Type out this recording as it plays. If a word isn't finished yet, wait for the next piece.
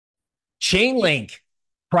Chainlink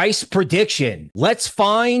price prediction. Let's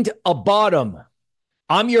find a bottom.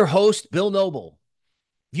 I'm your host, Bill Noble.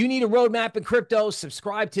 If you need a roadmap in crypto,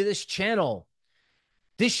 subscribe to this channel.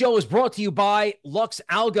 This show is brought to you by Lux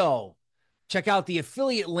Algo. Check out the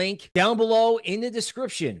affiliate link down below in the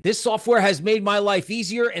description. This software has made my life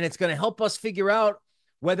easier, and it's going to help us figure out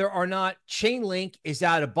whether or not Chainlink is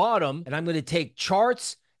at a bottom. And I'm going to take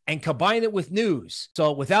charts and combine it with news.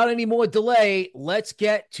 So without any more delay, let's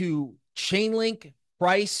get to Chainlink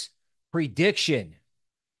price prediction.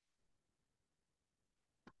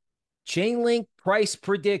 Chainlink price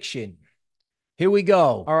prediction. Here we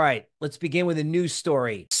go. All right, let's begin with a news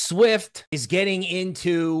story. Swift is getting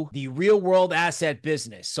into the real world asset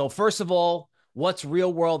business. So first of all, what's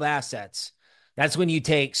real world assets? That's when you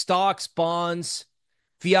take stocks, bonds,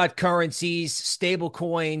 fiat currencies, stable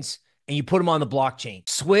coins, and you put them on the blockchain.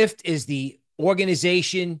 Swift is the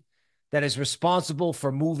organization that is responsible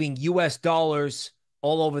for moving US dollars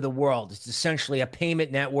all over the world. It's essentially a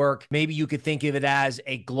payment network. Maybe you could think of it as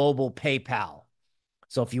a global PayPal.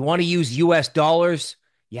 So if you want to use US dollars,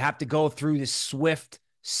 you have to go through the Swift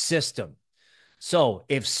system. So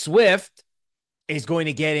if Swift is going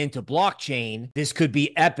to get into blockchain, this could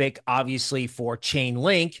be epic, obviously, for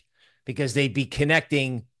Chainlink, because they'd be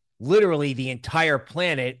connecting literally the entire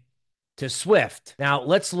planet to Swift. Now,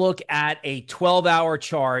 let's look at a 12-hour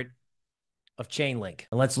chart of Chainlink.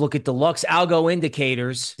 And let's look at the Lux Algo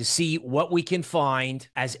indicators to see what we can find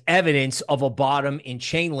as evidence of a bottom in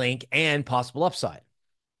Chainlink and possible upside.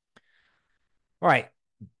 All right.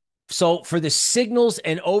 So for the signals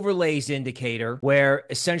and overlays indicator, where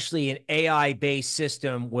essentially an AI-based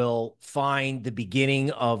system will find the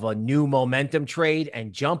beginning of a new momentum trade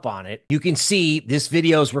and jump on it, you can see this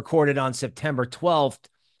video is recorded on September 12th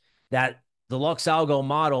that the Lux Algo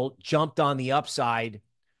model jumped on the upside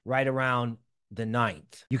right around the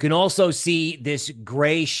 9th. You can also see this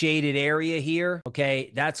gray shaded area here.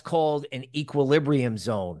 Okay, that's called an equilibrium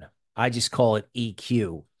zone. I just call it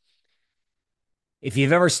EQ. If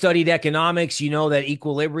you've ever studied economics, you know that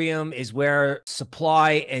equilibrium is where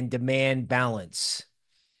supply and demand balance.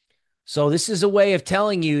 So this is a way of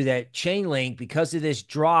telling you that Chainlink, because of this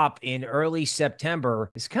drop in early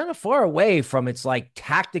September, is kind of far away from its like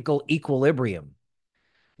tactical equilibrium.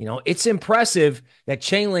 You know, it's impressive that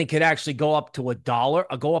Chainlink could actually go up to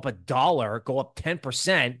 $1, go up $1, go up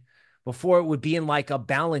 10% before it would be in like a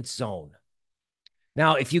balance zone.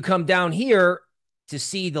 Now, if you come down here to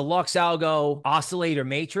see the Lux Algo oscillator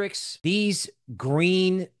matrix, these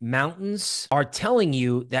green mountains are telling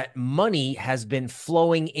you that money has been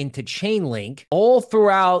flowing into Chainlink all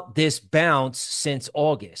throughout this bounce since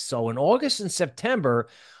August. So in August and September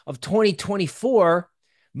of 2024,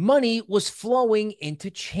 money was flowing into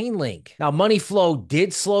Chainlink. Now, money flow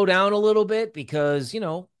did slow down a little bit because, you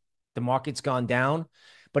know, the market's gone down,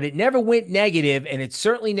 but it never went negative, and it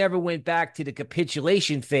certainly never went back to the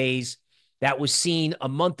capitulation phase that was seen a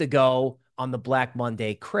month ago on the Black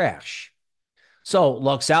Monday crash. So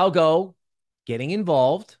Lux Algo getting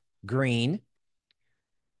involved, green,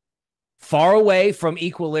 far away from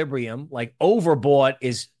equilibrium, like overbought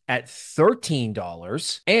is at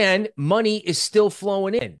 $13, and money is still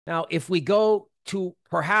flowing in. Now, if we go to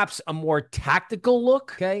perhaps a more tactical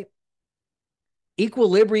look, okay,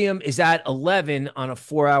 equilibrium is at 11 on a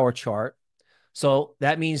 4-hour chart. So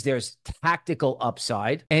that means there's tactical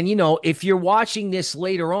upside. And, you know, if you're watching this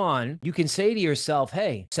later on, you can say to yourself,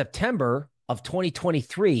 hey, September of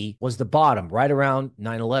 2023 was the bottom, right around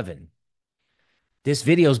 9/11. This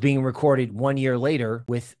video is being recorded 1 year later,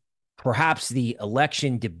 with perhaps the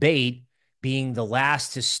election debate being the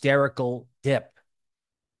last hysterical dip.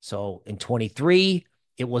 So in 23,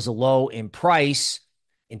 it was a low in price.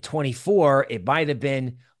 In 24, it might have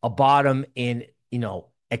been a bottom in, you know,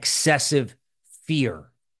 excessive fear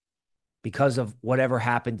because of whatever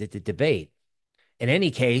happened at the debate. In any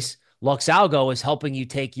case, Lux Algo is helping you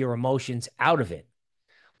take your emotions out of it.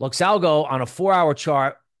 Lux Algo on a 4-hour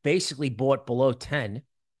chart basically bought below 10,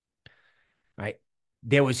 right?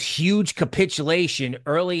 There was huge capitulation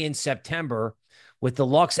early in September with the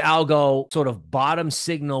Lux Algo sort of bottom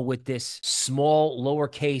signal with this small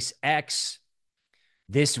lowercase x.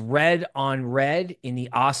 This red on red in the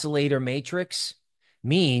oscillator matrix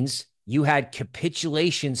means you had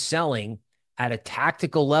capitulation selling at a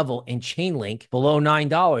tactical level in Chainlink below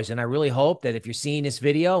 $9. And I really hope that if you're seeing this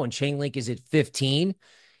video and Chainlink is at 15,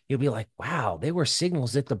 you'll be like, wow, there were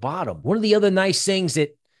signals at the bottom. One of the other nice things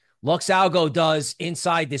that Lux Algo does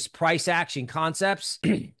inside this price action concepts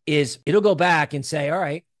is it'll go back and say, all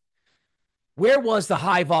right, where was the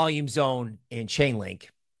high volume zone in Chainlink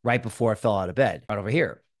right before it fell out of bed? Right over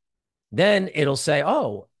here. Then it'll say,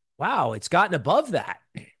 oh, Wow, it's gotten above that.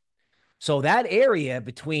 So that area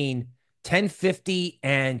between 1050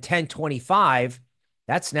 and 1025,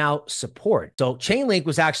 that's now support. So Chainlink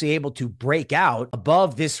was actually able to break out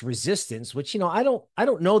above this resistance, which, I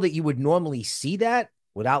don't know that you would normally see that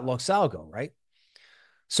without Lux Algo, right?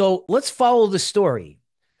 So let's follow the story.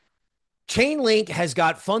 Chainlink has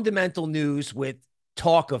got fundamental news with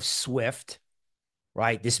talk of Swift,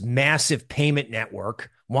 right? This massive payment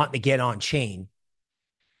network wanting to get on chain.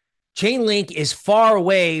 Chainlink is far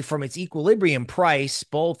away from its equilibrium price,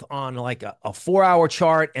 both on like a 4-hour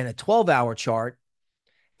chart and a 12-hour chart.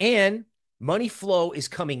 And money flow is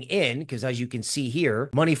coming in because, as you can see here,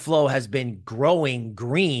 money flow has been growing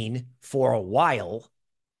green for a while.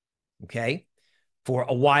 Okay. For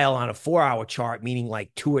a while on a 4-hour chart, meaning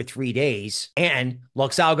like 2 or 3 days. And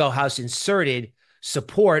Lux Algo has inserted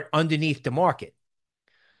support underneath the market.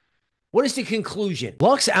 What is the conclusion?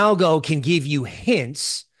 Lux Algo can give you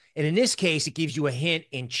hints. And in this case, it gives you a hint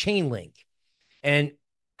in Chainlink. And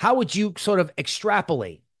how would you sort of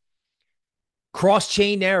extrapolate?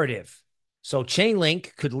 Cross-chain narrative. So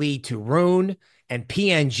Chainlink could lead to Rune and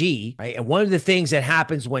PNG, right? And one of the things that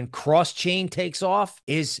happens when cross-chain takes off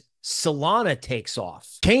is Solana takes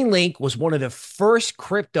off. Chainlink was one of the first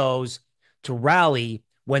cryptos to rally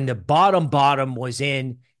when the bottom was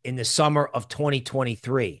in the summer of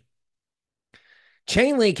 2023.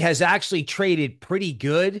 Chainlink has actually traded pretty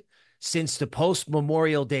good since the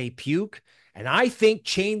post-Memorial Day puke. And I think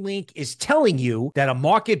Chainlink is telling you that a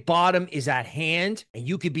market bottom is at hand, and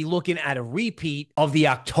you could be looking at a repeat of the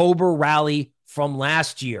October rally from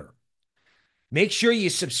last year. Make sure you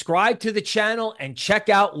subscribe to the channel and check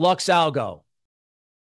out Lux Algo.